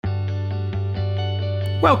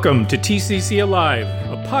Welcome to TCC Alive,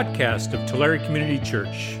 a podcast of Tulare Community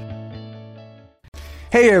Church.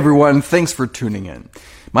 Hey everyone, thanks for tuning in.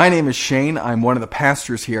 My name is Shane. I'm one of the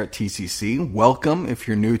pastors here at TCC. Welcome if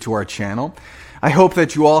you're new to our channel. I hope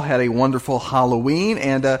that you all had a wonderful Halloween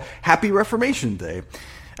and a happy Reformation Day.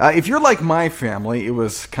 If you're like my family, it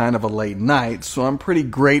was kind of a late night, so I'm pretty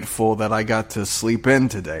grateful that I got to sleep in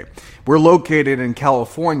today. We're located in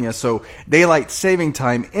California, so daylight saving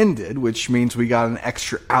time ended, which means we got an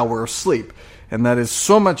extra hour of sleep. And that is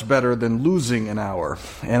so much better than losing an hour.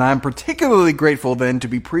 And I'm particularly grateful then to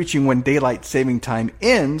be preaching when daylight saving time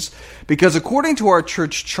ends, because according to our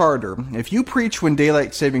church charter, if you preach when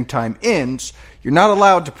daylight saving time ends, you're not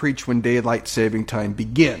allowed to preach when daylight saving time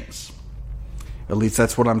begins. At least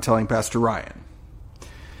that's what I'm telling Pastor Ryan.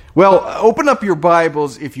 Well, open up your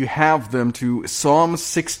Bibles, if you have them, to Psalm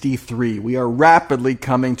 63. We are rapidly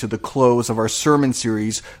coming to the close of our sermon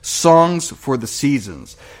series, Songs for the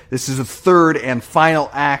Seasons. This is the third and final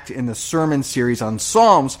act in the sermon series on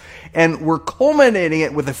Psalms, and we're culminating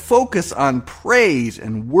it with a focus on praise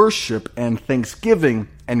and worship and thanksgiving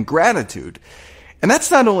and gratitude. And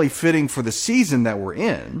that's not only fitting for the season that we're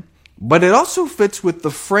in, but it also fits with the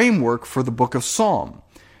framework for the book of Psalm.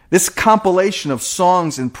 This compilation of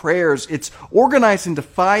songs and prayers, it's organized into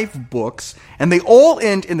 5 books, and they all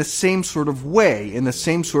end in the same sort of way, in the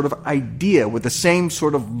same sort of idea, with the same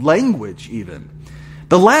sort of language even.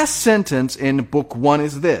 The last sentence in book 1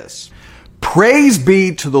 is this: "Praise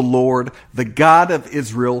be to the Lord, the God of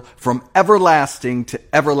Israel, from everlasting to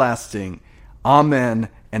everlasting. Amen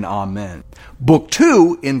and amen." Book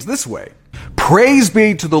 2 ends this way: "Praise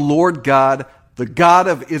be to the Lord God, the God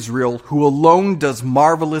of Israel, who alone does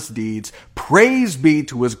marvelous deeds. Praise be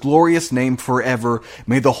to his glorious name forever.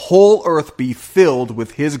 May the whole earth be filled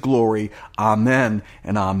with his glory. Amen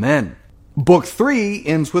and amen." Book 3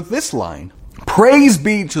 ends with this line: "Praise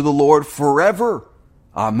be to the Lord forever.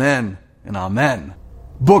 Amen and amen."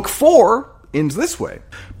 Book 4 ends this way: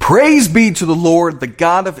 "Praise be to the Lord, the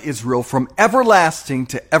God of Israel, from everlasting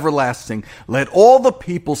to everlasting. Let all the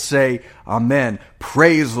people say, Amen."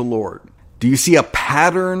 Praise the Lord. Do you see a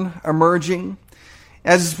pattern emerging?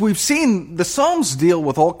 As we've seen, the Psalms deal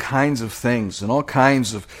with all kinds of things and all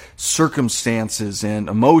kinds of circumstances and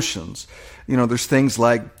emotions. You know, there's things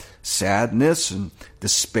like sadness and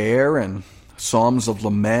despair and psalms of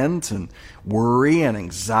lament and worry and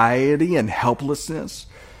anxiety and helplessness.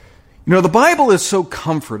 You know, the Bible is so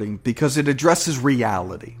comforting because it addresses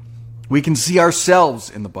reality. We can see ourselves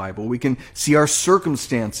in the Bible. We can see our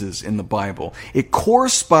circumstances in the Bible. It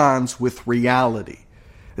corresponds with reality.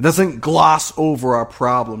 It doesn't gloss over our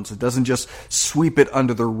problems. It doesn't just sweep it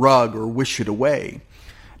under the rug or wish it away.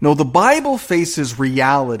 No, the Bible faces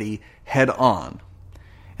reality head on.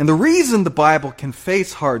 And the reason the Bible can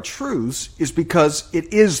face hard truths is because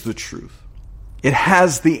it is the truth. It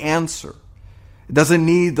has the answer. It doesn't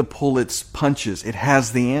need to pull its punches. It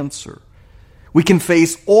has the answer. We can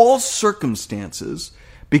face all circumstances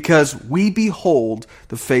because we behold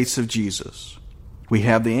the face of Jesus. We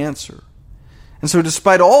have the answer. And so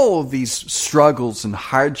despite all of these struggles and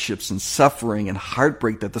hardships and suffering and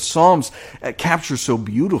heartbreak that the Psalms capture so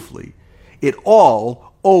beautifully, it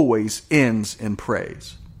all always ends in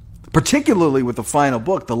praise. Particularly with the final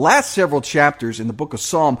book, the last several chapters in the book of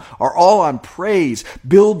Psalm are all on praise,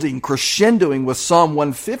 building, crescendoing with Psalm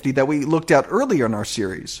 150 that we looked at earlier in our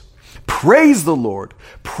series. Praise the Lord.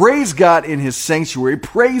 Praise God in his sanctuary.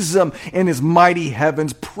 Praise him in his mighty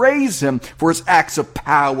heavens. Praise him for his acts of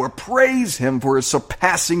power. Praise him for his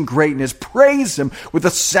surpassing greatness. Praise him with the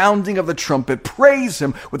sounding of the trumpet. Praise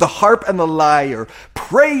him with the harp and the lyre.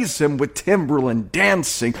 Praise him with timbrel and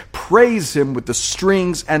dancing. Praise him with the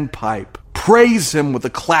strings and pipe. Praise him with the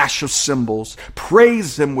clash of cymbals.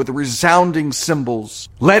 Praise him with resounding cymbals.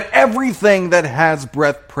 Let everything that has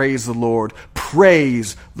breath praise the Lord.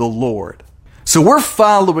 Praise the Lord. So we're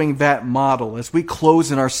following that model as we close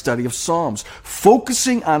in our study of Psalms,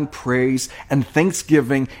 focusing on praise and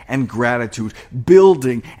thanksgiving and gratitude,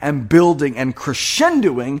 building and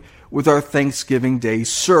crescendoing with our Thanksgiving Day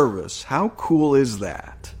service. How cool is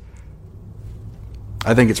that?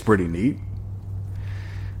 I think it's pretty neat.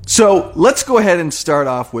 So let's go ahead and start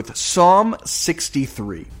off with Psalm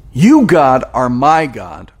 63. "You, God, are my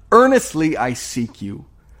God. Earnestly I seek you.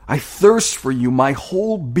 I thirst for you. My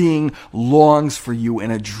whole being longs for you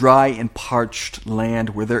in a dry and parched land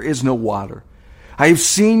where there is no water. I have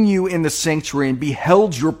seen you in the sanctuary and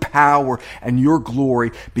beheld your power and your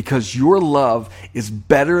glory. Because your love is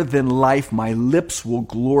better than life, my lips will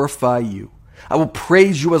glorify you. I will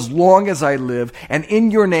praise you as long as I live, and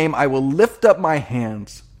in your name I will lift up my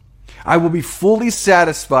hands. I will be fully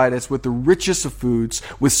satisfied as with the richest of foods.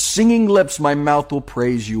 With singing lips my mouth will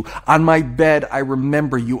praise you. On my bed I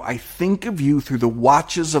remember you. I think of you through the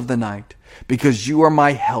watches of the night, because you are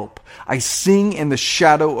my help. I sing in the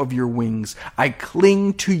shadow of your wings. I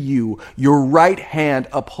cling to you. Your right hand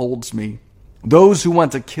upholds me. Those who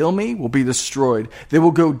want to kill me will be destroyed. They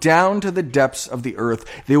will go down to the depths of the earth.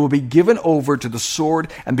 They will be given over to the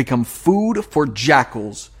sword and become food for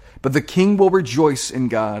jackals. But the king will rejoice in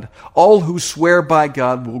God. All who swear by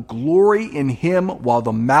God will glory in him, while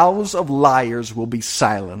the mouths of liars will be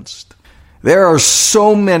silenced. There are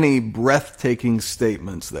so many breathtaking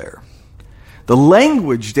statements there. The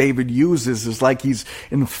language David uses is like he's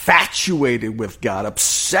infatuated with God,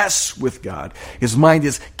 obsessed with God. His mind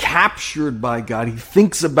is captured by God. He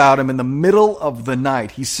thinks about him in the middle of the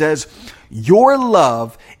night. He says, "Your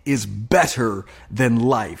love is better than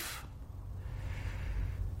life."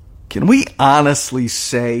 Can we honestly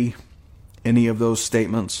say any of those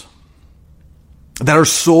statements? That our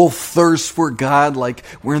soul thirsts for God like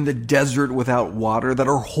we're in the desert without water, that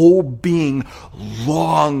our whole being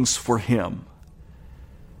longs for him.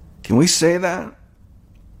 Can we say that?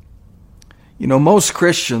 You know, most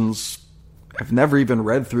Christians have never even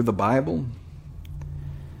read through the Bible.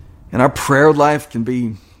 And our prayer life can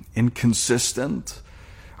be inconsistent.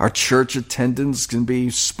 Our church attendance can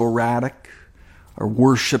be sporadic. Our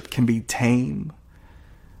worship can be tame.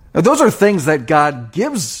 Now, those are things that God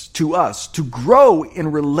gives to us to grow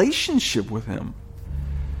in relationship with him.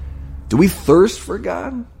 Do we thirst for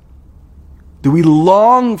God? Do we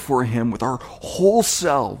long for him with our whole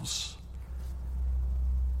selves?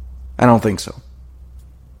 I don't think so.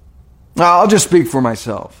 I'll just speak for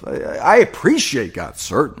myself. I appreciate God,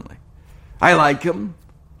 certainly. I like him,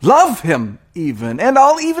 love him even, and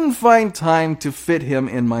I'll even find time to fit him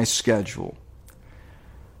in my schedule.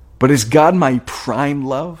 But is God my prime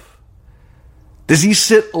love? Does he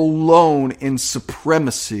sit alone in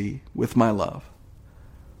supremacy with my love?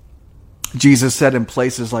 Jesus said in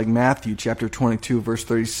places like Matthew chapter 22, verse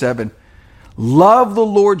 37, "Love the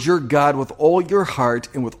Lord your God with all your heart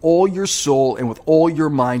and with all your soul and with all your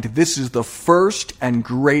mind. This is the first and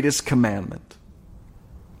greatest commandment."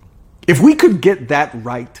 If we could get that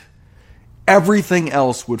right, everything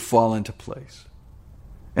else would fall into place.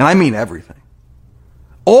 And I mean everything.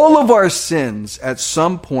 All of our sins at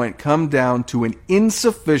some point come down to an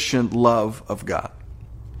insufficient love of God.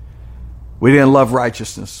 We didn't love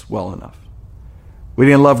righteousness well enough. We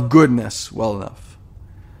didn't love goodness well enough.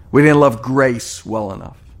 We didn't love grace well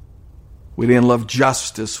enough. We didn't love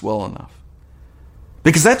justice well enough.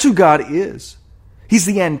 Because that's who God is. He's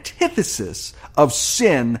the antithesis of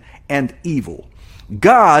sin and evil.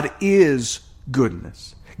 God is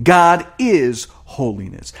goodness. God is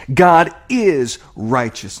holiness. God is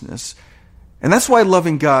righteousness. And that's why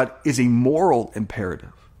loving God is a moral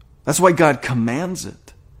imperative. That's why God commands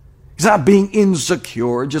it. He's not being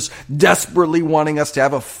insecure, just desperately wanting us to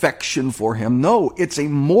have affection for him. No, it's a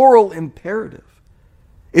moral imperative.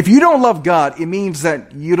 If you don't love God, it means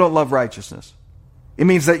that you don't love righteousness. It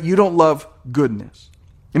means that you don't love goodness.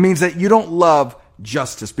 It means that you don't love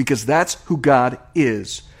justice, because that's who God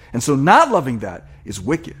is. And so not loving that is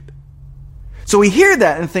wicked. So we hear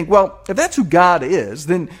that and think, well, if that's who God is,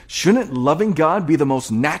 then shouldn't loving God be the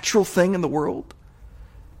most natural thing in the world?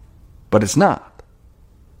 But it's not.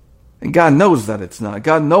 And God knows that it's not.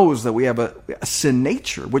 God knows that we have a sin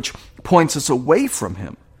nature, which points us away from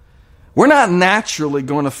him. We're not naturally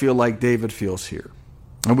going to feel like David feels here.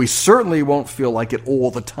 And we certainly won't feel like it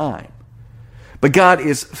all the time. But God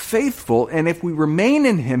is faithful, and if we remain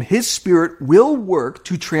in him, his Spirit will work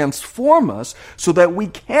to transform us so that we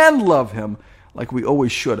can love him like we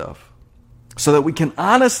always should have. So that we can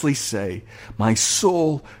honestly say, my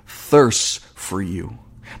soul thirsts for you.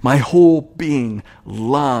 My whole being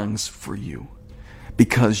longs for you.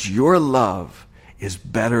 Because your love is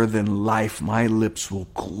better than life. My lips will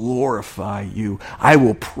glorify you. I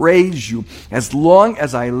will praise you as long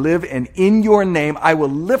as I live, and in your name I will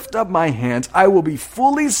lift up my hands. I will be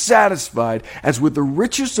fully satisfied as with the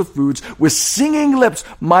richest of foods. With singing lips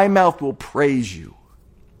my mouth will praise you.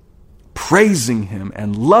 Praising him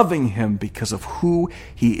and loving him because of who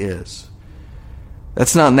he is.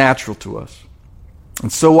 That's not natural to us.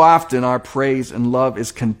 And so often our praise and love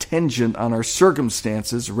is contingent on our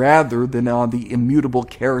circumstances rather than on the immutable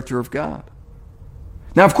character of God.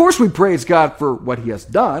 Now, of course, we praise God for what he has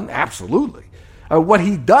done, absolutely. What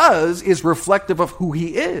he does is reflective of who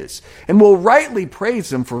he is, and we'll rightly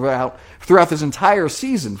praise him throughout this entire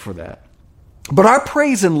season for that. But our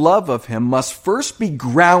praise and love of him must first be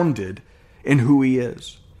grounded in who he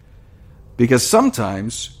is. Because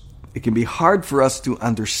sometimes it can be hard for us to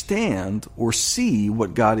understand or see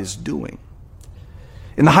what God is doing.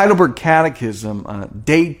 In the Heidelberg Catechism,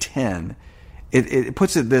 day 10, it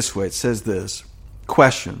puts it this way. It says this,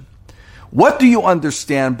 question, what do you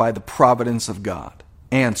understand by the providence of God?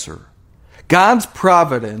 Answer, God's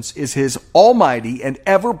providence is his almighty and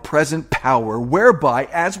ever-present power, whereby,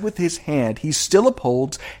 as with his hand, he still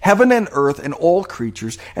upholds heaven and earth and all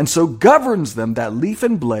creatures, and so governs them that leaf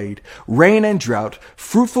and blade, rain and drought,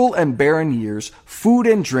 fruitful and barren years, food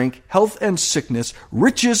and drink, health and sickness,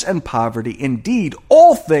 riches and poverty. Indeed,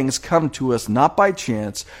 all things come to us not by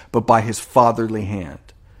chance, but by his fatherly hand.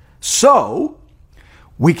 So,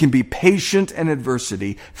 we can be patient in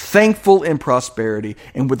adversity, thankful in prosperity,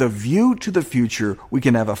 and with a view to the future, we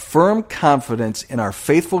can have a firm confidence in our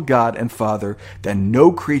faithful God and Father that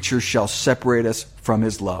no creature shall separate us from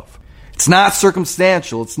his love. It's not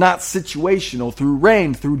circumstantial. It's not situational. Through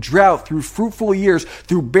rain, through drought, through fruitful years,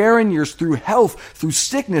 through barren years, through health, through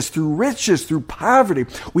sickness, through riches, through poverty,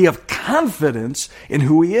 we have confidence in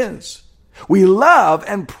who he is. We love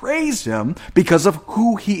and praise him because of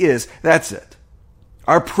who he is. That's it.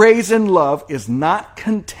 Our praise and love is not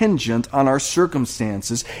contingent on our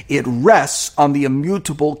circumstances. It rests on the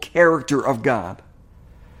immutable character of God.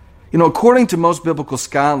 According to most biblical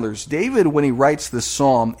scholars, David, when he writes this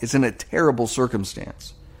psalm, is in a terrible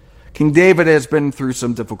circumstance. King David has been through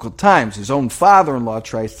some difficult times. His own father-in-law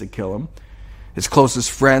tries to kill him. His closest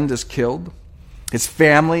friend is killed. His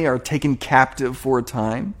family are taken captive for a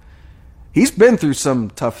time. He's been through some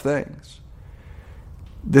tough things.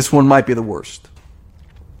 This one might be the worst.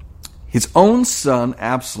 His own son,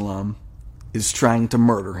 Absalom, is trying to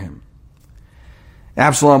murder him.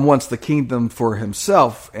 Absalom wants the kingdom for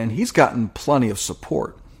himself, and he's gotten plenty of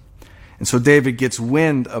support. And so David gets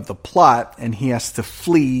wind of the plot, and he has to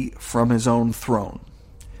flee from his own throne.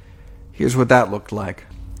 Here's what that looked like.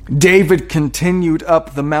 David continued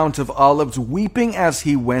up the Mount of Olives, weeping as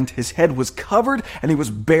he went. His head was covered, and he was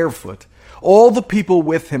barefoot. All the people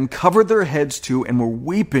with him covered their heads too, and were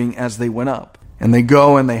weeping as they went up. And they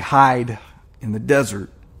go and they hide in the desert.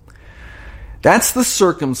 That's the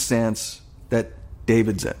circumstance that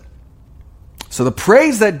David's in. So the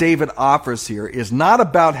praise that David offers here is not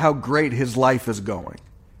about how great his life is going.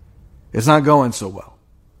 It's not going so well.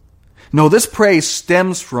 No, this praise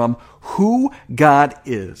stems from who God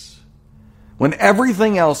is. When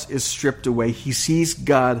everything else is stripped away, he sees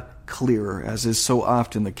God clearer, as is so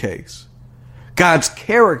often the case. God's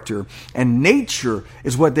character and nature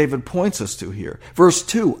is what David points us to here. Verse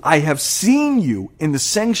 2, I have seen you in the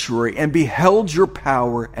sanctuary and beheld your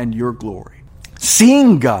power and your glory.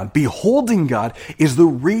 Seeing God, beholding God, is the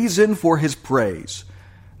reason for his praise,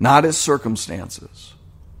 not his circumstances.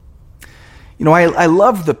 I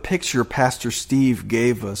love the picture Pastor Steve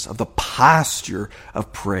gave us of the posture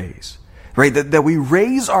of praise, right? That we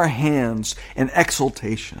raise our hands in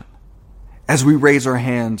exultation as we raise our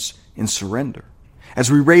hands in surrender, as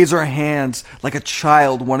we raise our hands like a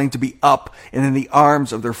child wanting to be up and in the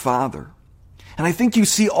arms of their father. And I think you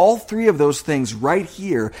see all three of those things right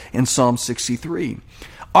here in Psalm 63.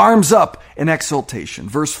 Arms up in exultation.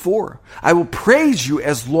 Verse 4, I will praise you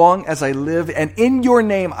as long as I live, and in your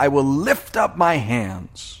name I will lift up my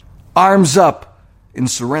hands. Arms up in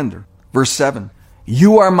surrender. Verse 7,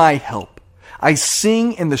 you are my help. I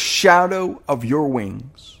sing in the shadow of your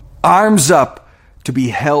wings. Arms up to be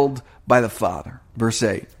held by the Father. Verse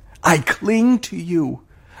 8, I cling to you.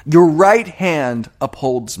 Your right hand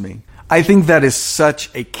upholds me. I think that is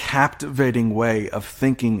such a captivating way of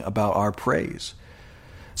thinking about our praise.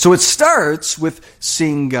 So it starts with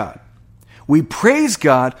seeing God. We praise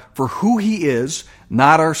God for who he is,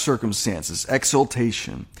 not our circumstances,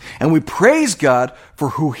 exaltation. And we praise God for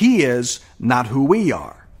who he is, not who we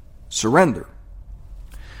are, surrender.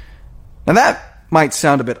 Now that might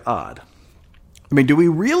sound a bit odd. Do we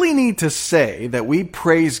really need to say that we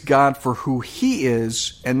praise God for who he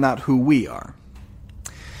is and not who we are?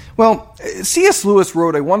 Well, C.S. Lewis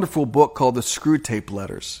wrote a wonderful book called The Screwtape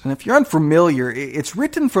Letters. And if you're unfamiliar, it's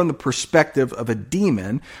written from the perspective of a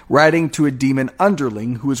demon writing to a demon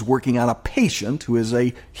underling who is working on a patient who is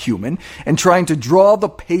a human and trying to draw the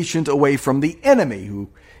patient away from the enemy, who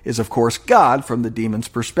is, of course, God from the demon's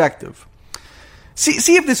perspective.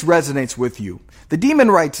 See if this resonates with you. The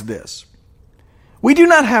demon writes this: we do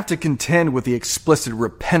not have to contend with the explicit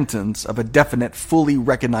repentance of a definite, fully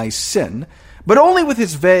recognized sin, but only with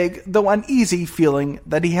his vague, though uneasy, feeling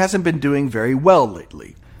that he hasn't been doing very well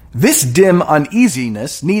lately. This dim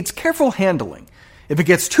uneasiness needs careful handling. If it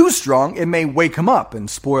gets too strong, it may wake him up and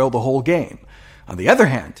spoil the whole game. On the other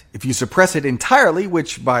hand, if you suppress it entirely,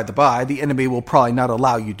 which, by the by, the enemy will probably not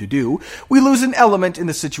allow you to do, we lose an element in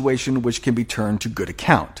the situation which can be turned to good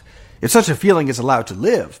account. If such a feeling is allowed to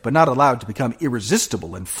live, but not allowed to become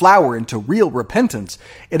irresistible and flower into real repentance,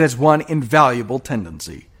 it has one invaluable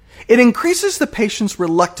tendency. It increases the patient's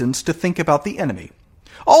reluctance to think about the enemy.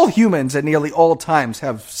 All humans at nearly all times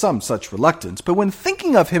have some such reluctance, but when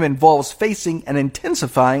thinking of him involves facing and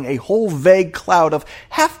intensifying a whole vague cloud of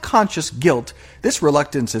half-conscious guilt, this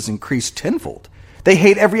reluctance is increased tenfold. They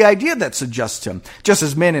hate every idea that suggests him, just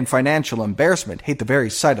as men in financial embarrassment hate the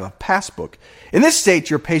very sight of a passbook. In this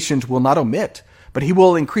state, your patient will not omit, but he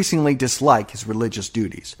will increasingly dislike his religious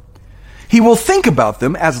duties. He will think about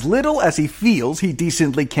them as little as he feels he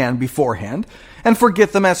decently can beforehand, and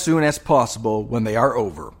forget them as soon as possible when they are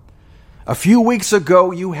over. A few weeks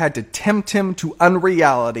ago, you had to tempt him to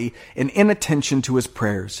unreality and inattention to his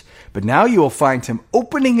prayers, but now you will find him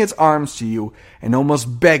opening his arms to you and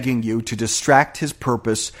almost begging you to distract his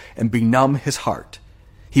purpose and benumb his heart.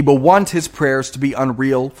 He will want his prayers to be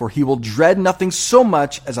unreal, for he will dread nothing so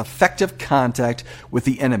much as effective contact with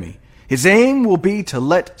the enemy. His aim will be to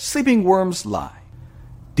let sleeping worms lie.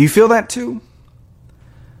 Do you feel that too?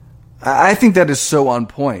 I think that is so on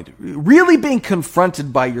point. Really being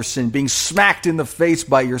confronted by your sin, being smacked in the face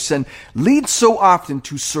by your sin, leads so often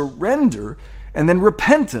to surrender and then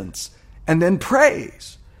repentance and then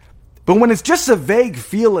praise. But when it's just a vague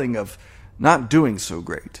feeling of not doing so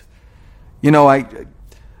great. I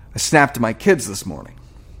snapped at my kids this morning.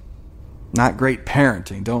 Not great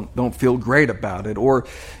parenting. Don't feel great about it. Or,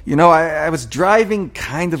 I was driving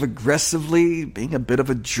kind of aggressively, being a bit of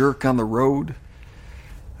a jerk on the road.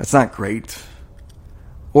 That's not great.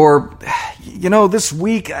 Or, this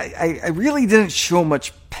week I really didn't show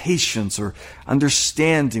much patience or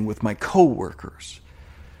understanding with my coworkers.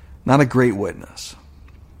 Not a great witness.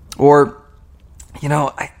 Or,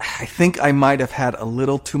 I think I might have had a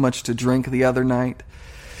little too much to drink the other night.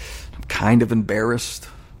 I'm kind of embarrassed.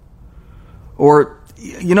 Or,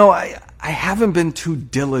 I haven't been too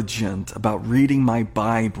diligent about reading my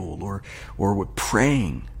Bible or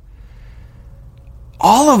praying.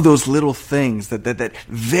 All of those little things that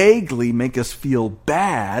vaguely make us feel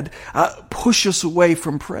bad push us away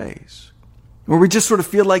from praise. Where we just sort of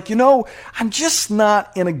feel like, I'm just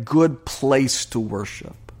not in a good place to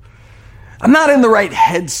worship. I'm not in the right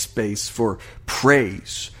headspace for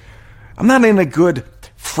praise. I'm not in a good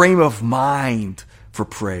frame of mind for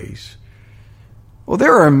praise. Well,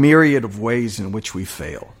 there are a myriad of ways in which we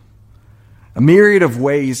fail. A myriad of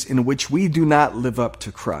ways in which we do not live up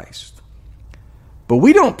to Christ. But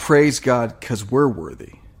we don't praise God because we're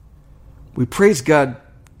worthy. We praise God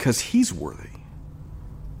because He's worthy.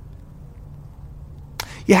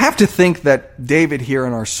 You have to think that David here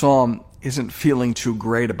in our psalm isn't feeling too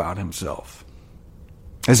great about himself.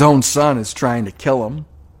 His own son is trying to kill him.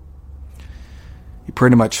 He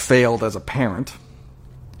pretty much failed as a parent.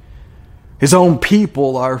 His own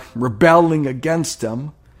people are rebelling against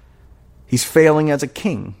him. He's failing as a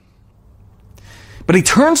king. But he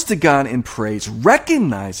turns to God in praise,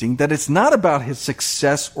 recognizing that it's not about his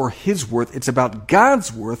success or his worth. It's about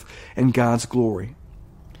God's worth and God's glory.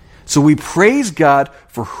 So we praise God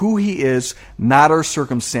for who He is, not our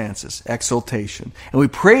circumstances, exaltation. And we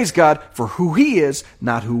praise God for who He is,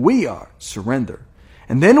 not who we are, surrender.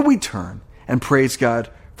 And then we turn and praise God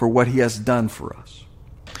for what He has done for us.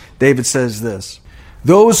 David says this,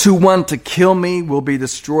 "Those who want to kill me will be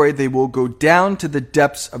destroyed. They will go down to the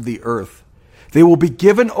depths of the earth. They will be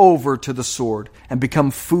given over to the sword and become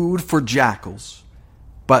food for jackals.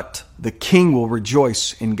 But the king will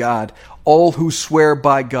rejoice in God. All who swear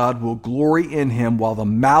by God will glory in Him, while the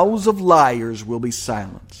mouths of liars will be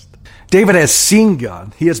silenced." David has seen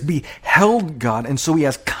God. He has beheld God, and so he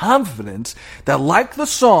has confidence that, like the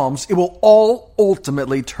Psalms, it will all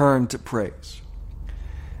ultimately turn to praise.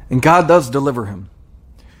 And God does deliver him,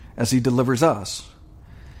 as He delivers us.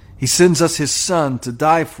 He sends us His Son to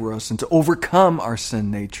die for us and to overcome our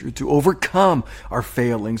sin nature, to overcome our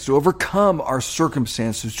failings, to overcome our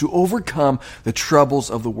circumstances, to overcome the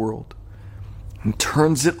troubles of the world, and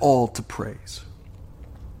turns it all to praise.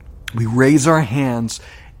 We raise our hands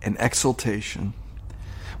in exultation.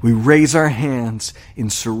 We raise our hands in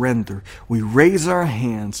surrender. We raise our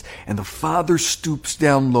hands, and the Father stoops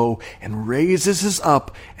down low and raises us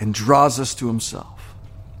up and draws us to Himself.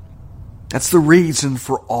 That's the reason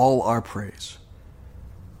for all our praise.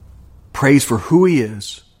 Praise for who He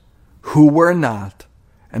is, who we're not,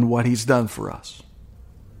 and what He's done for us.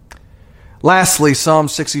 Lastly, Psalm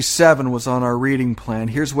 67 was on our reading plan.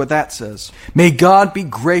 Here's what that says. "May God be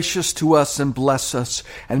gracious to us and bless us,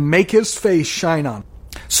 and make His face shine on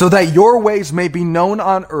us, so that your ways may be known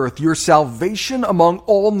on earth, your salvation among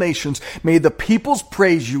all nations. May the peoples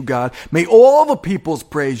praise you, God. May all the peoples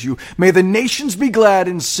praise you. May the nations be glad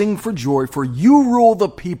and sing for joy, for you rule the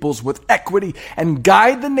peoples with equity and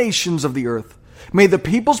guide the nations of the earth. May the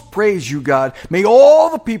peoples praise you, God. May all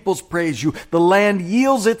the peoples praise you. The land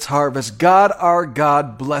yields its harvest. God, our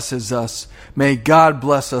God, blesses us. May God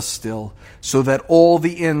bless us still, so that all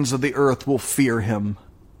the ends of the earth will fear him.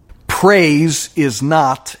 Praise is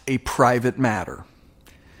not a private matter.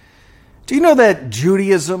 Do you know that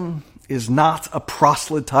Judaism is not a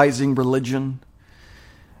proselytizing religion?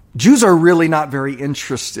 Jews are really not very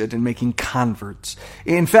interested in making converts.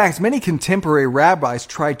 In fact, many contemporary rabbis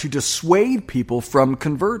try to dissuade people from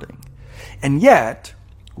converting. And yet,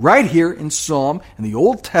 right here in Psalm, in the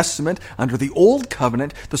Old Testament, under the Old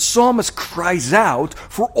Covenant, the psalmist cries out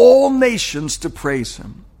for all nations to praise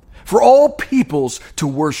him, for all peoples to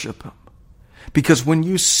worship him. Because when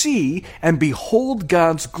you see and behold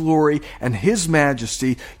God's glory and his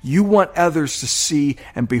majesty, you want others to see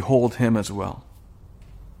and behold him as well.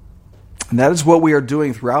 And that is what we are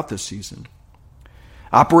doing throughout this season.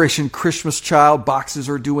 Operation Christmas Child boxes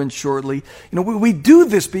are due in shortly. We do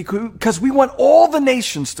this because we want all the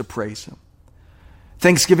nations to praise him.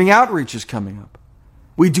 Thanksgiving outreach is coming up.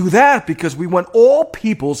 We do that because we want all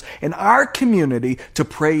peoples in our community to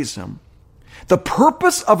praise him. The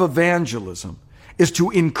purpose of evangelism is to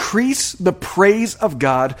increase the praise of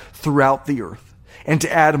God throughout the earth and to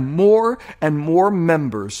add more and more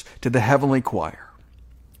members to the heavenly choir.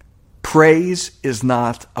 Praise is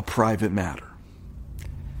not a private matter.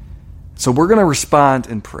 So we're going to respond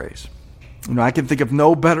in praise. I can think of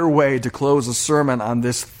no better way to close a sermon on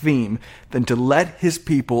this theme than to let his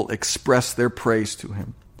people express their praise to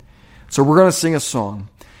him. So we're going to sing a song.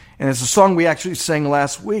 And it's a song we actually sang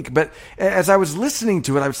last week. But as I was listening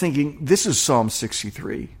to it, I was thinking, this is Psalm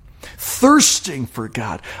 63. Thirsting for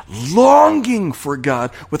God, longing for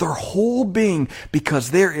God with our whole being,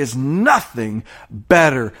 because there is nothing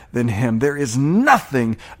better than him. There is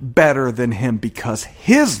nothing better than him, because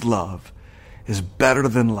his love is better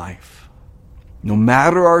than life. No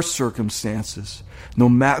matter our circumstances, no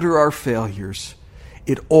matter our failures,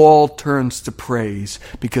 it all turns to praise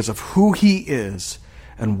because of who he is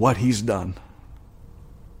and what he's done.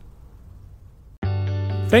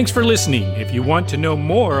 Thanks for listening. If you want to know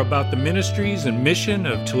more about the ministries and mission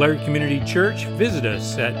of Tulare Community Church, visit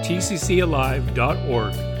us at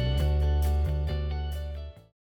tccalive.org.